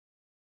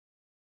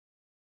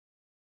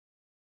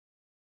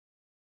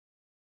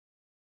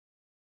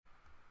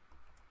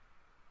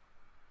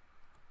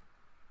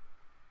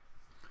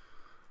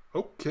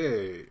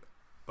Okay,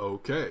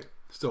 okay.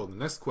 So the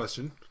next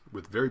question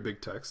with very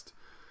big text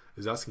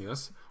is asking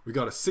us, we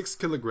got a 6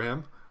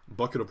 kilogram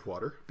bucket of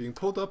water being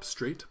pulled up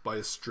straight by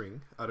a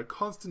string at a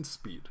constant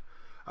speed.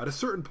 At a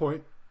certain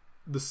point,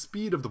 the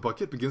speed of the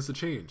bucket begins to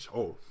change.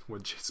 Oh,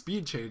 when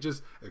speed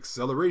changes,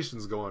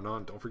 acceleration's going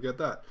on. Don't forget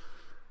that.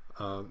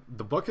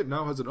 The bucket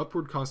now has an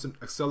upward constant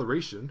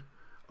acceleration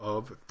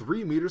of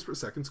 3 meters per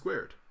second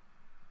squared.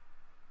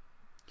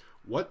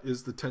 What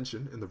is the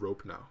tension in the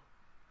rope now?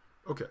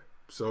 Okay,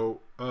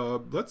 so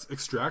let's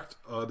extract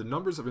the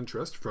numbers of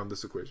interest from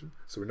this equation.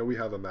 So we know we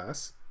have a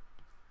mass,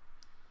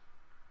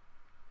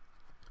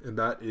 and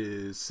that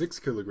is 6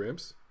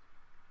 kilograms.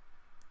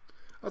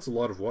 That's a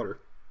lot of water.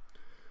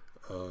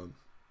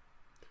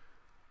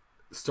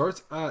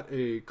 Starts at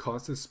a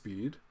constant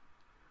speed,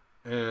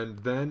 and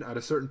then at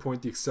a certain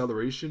point the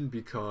acceleration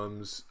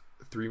becomes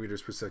 3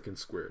 meters per second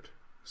squared.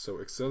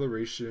 So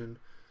acceleration,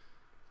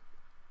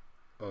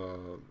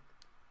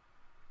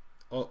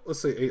 let's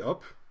say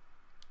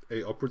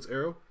a upwards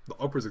arrow, the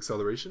upwards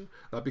acceleration,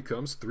 that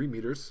becomes 3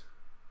 meters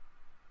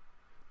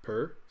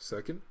per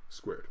second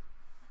squared.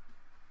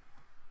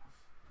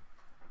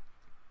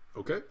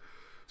 Okay,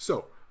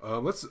 so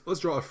let's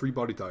draw a free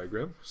body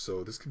diagram.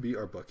 So this could be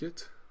our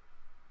bucket,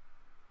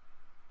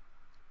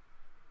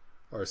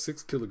 our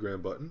 6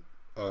 kilogram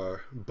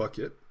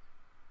bucket,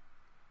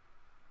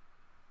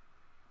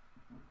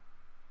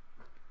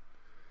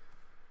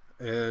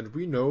 and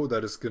we know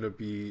that it's going to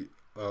be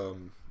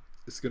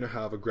it's going to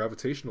have a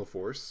gravitational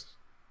force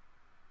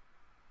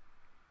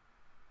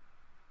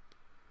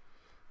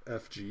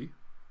Fg,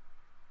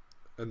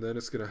 and then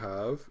it's going to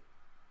have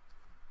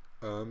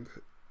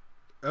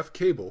F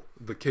cable,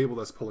 the cable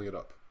that's pulling it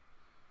up.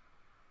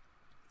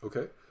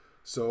 Okay,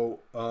 so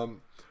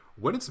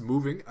when it's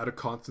moving at a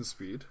constant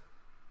speed,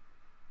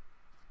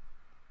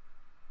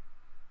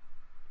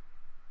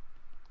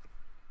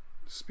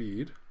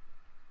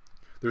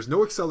 there's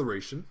no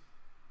acceleration.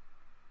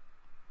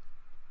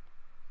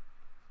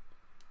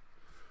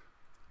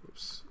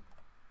 Oops,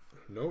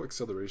 no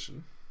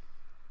acceleration,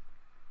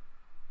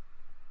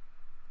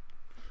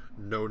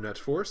 no net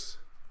force,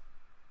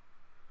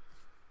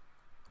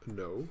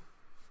 no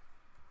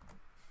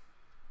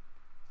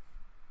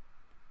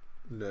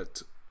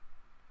net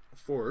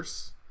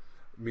force,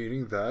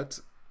 meaning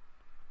that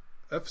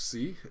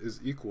Fc is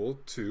equal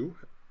to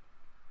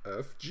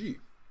Fg.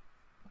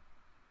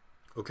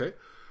 Okay,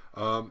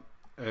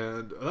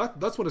 and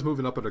that's when it's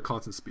moving up at a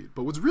constant speed.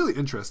 But what's really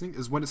interesting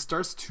is when it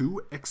starts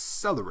to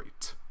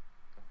accelerate.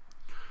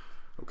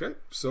 Okay,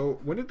 so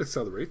when it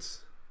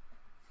accelerates,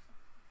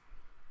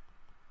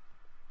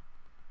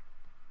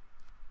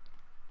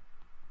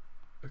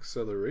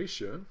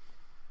 acceleration,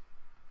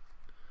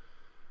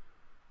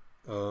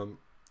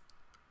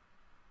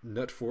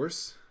 net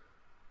force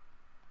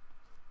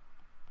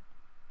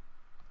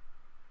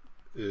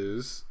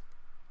is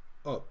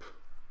up,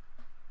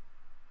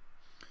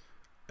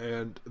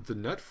 and the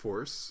net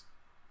force,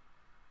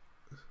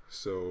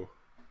 so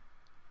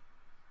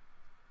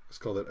let's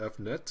call that F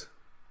net.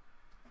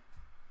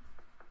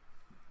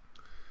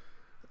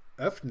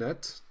 F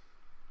net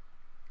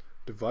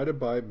divided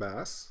by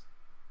mass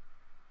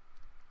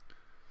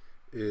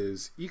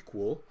is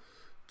equal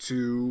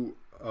to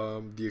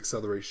the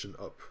acceleration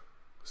up,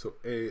 so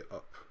A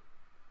up.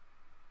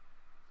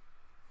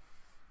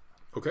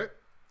 Okay,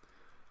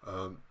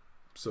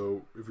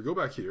 so if we go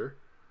back here,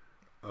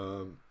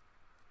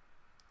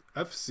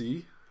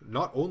 Fc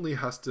not only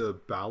has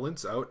to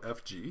balance out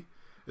Fg,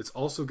 it's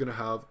also going to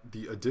have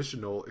the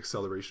additional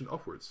acceleration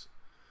upwards.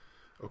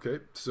 Okay,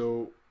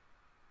 so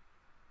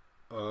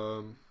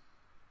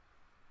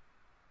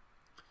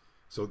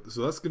so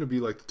that's going to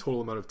be like the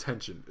total amount of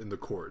tension in the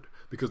cord,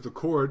 because the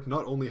cord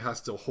not only has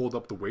to hold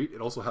up the weight,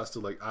 it also has to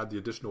like add the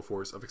additional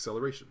force of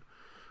acceleration.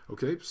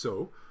 Okay,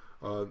 so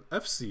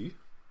Fc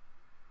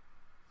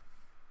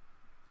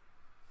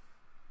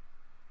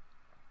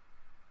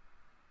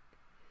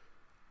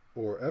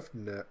or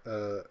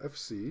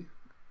Fc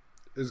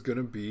is going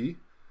to be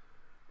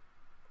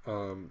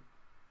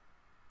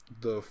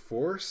the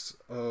force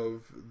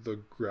of the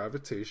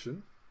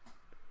gravitation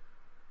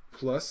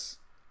plus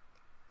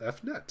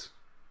F net.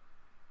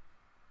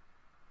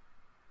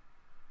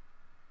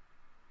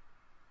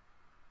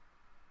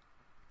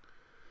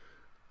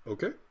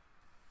 Okay.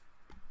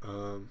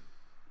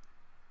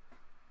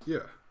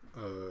 Yeah.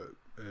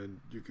 And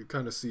you could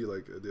kind of see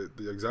like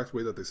the exact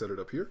way that they set it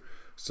up here.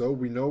 So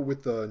we know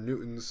with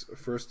Newton's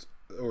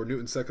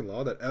second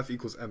law that F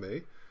equals ma.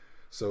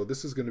 So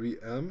this is going to be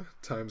m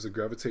times the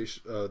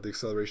gravitation, the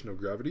acceleration of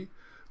gravity,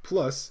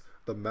 plus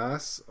the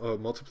mass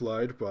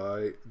multiplied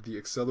by the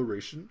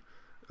acceleration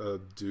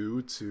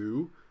due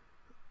to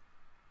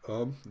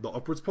the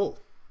upwards pull.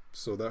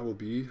 So that will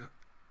be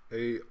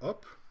A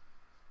up.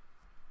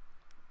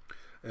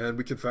 And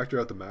we can factor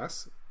out the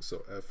mass.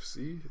 So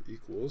Fc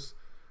equals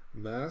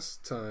mass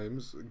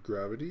times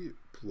gravity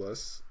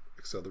plus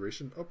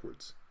acceleration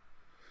upwards.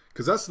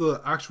 Because that's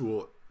the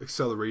actual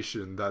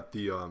acceleration that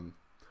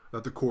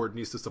the cord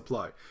needs to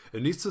supply.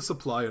 It needs to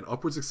supply an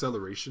upwards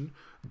acceleration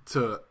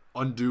to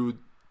undo,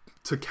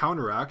 to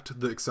counteract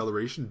the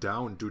acceleration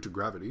down due to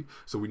gravity.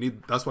 So we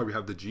need, that's why we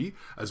have the g,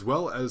 as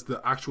well as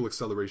the actual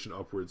acceleration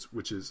upwards,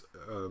 which is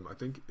I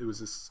think it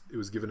was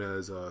given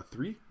as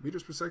 3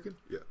 meters per second.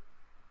 Yeah.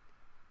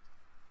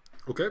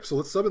 Okay, so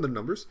let's sub in the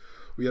numbers.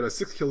 We had a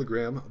 6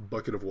 kilogram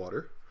bucket of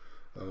water,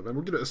 and we're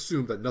going to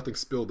assume that nothing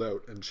spilled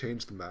out and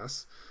changed the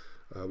mass.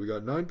 We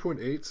got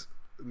 9.8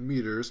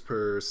 meters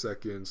per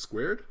second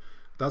squared.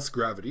 That's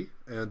gravity,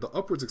 and the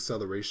upwards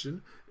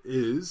acceleration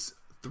is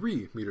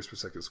 3 meters per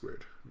second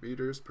squared.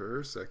 Meters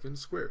per second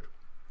squared.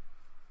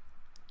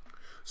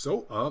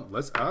 So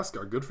let's ask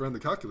our good friend the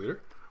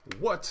calculator,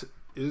 what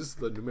is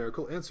the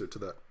numerical answer to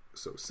that?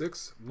 So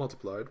 6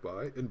 multiplied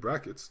by, in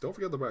brackets, don't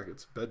forget the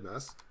brackets, bed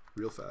mass,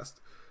 real fast,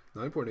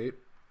 9.8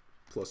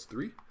 plus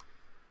 3,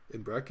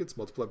 in brackets,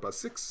 multiplied by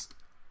 6,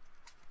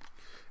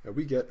 and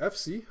we get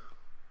FC,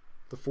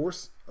 the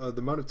force, the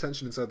amount of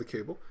tension inside the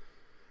cable,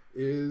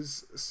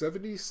 is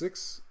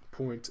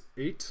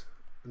 76.8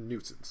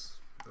 newtons.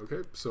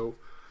 Okay, so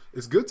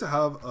it's good to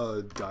have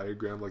a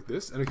diagram like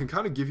this, and it can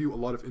kind of give you a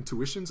lot of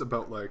intuitions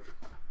about, like,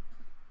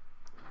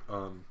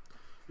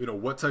 you know,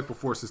 what type of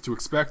forces to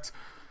expect,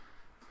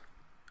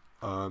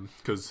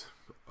 because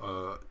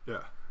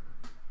yeah.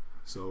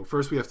 So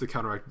first we have to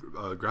counteract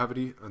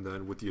gravity, and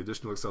then with the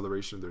additional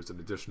acceleration, there's an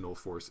additional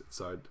force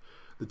inside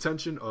the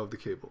tension of the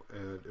cable,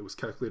 and it was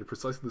calculated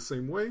precisely the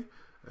same way.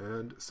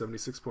 And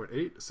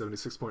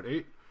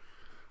 76.8.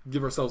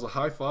 Give ourselves a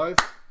high five,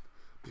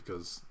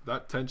 because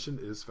that tension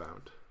is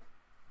found.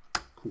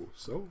 Cool.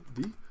 So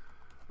the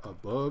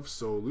above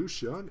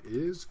solution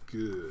is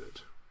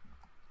good.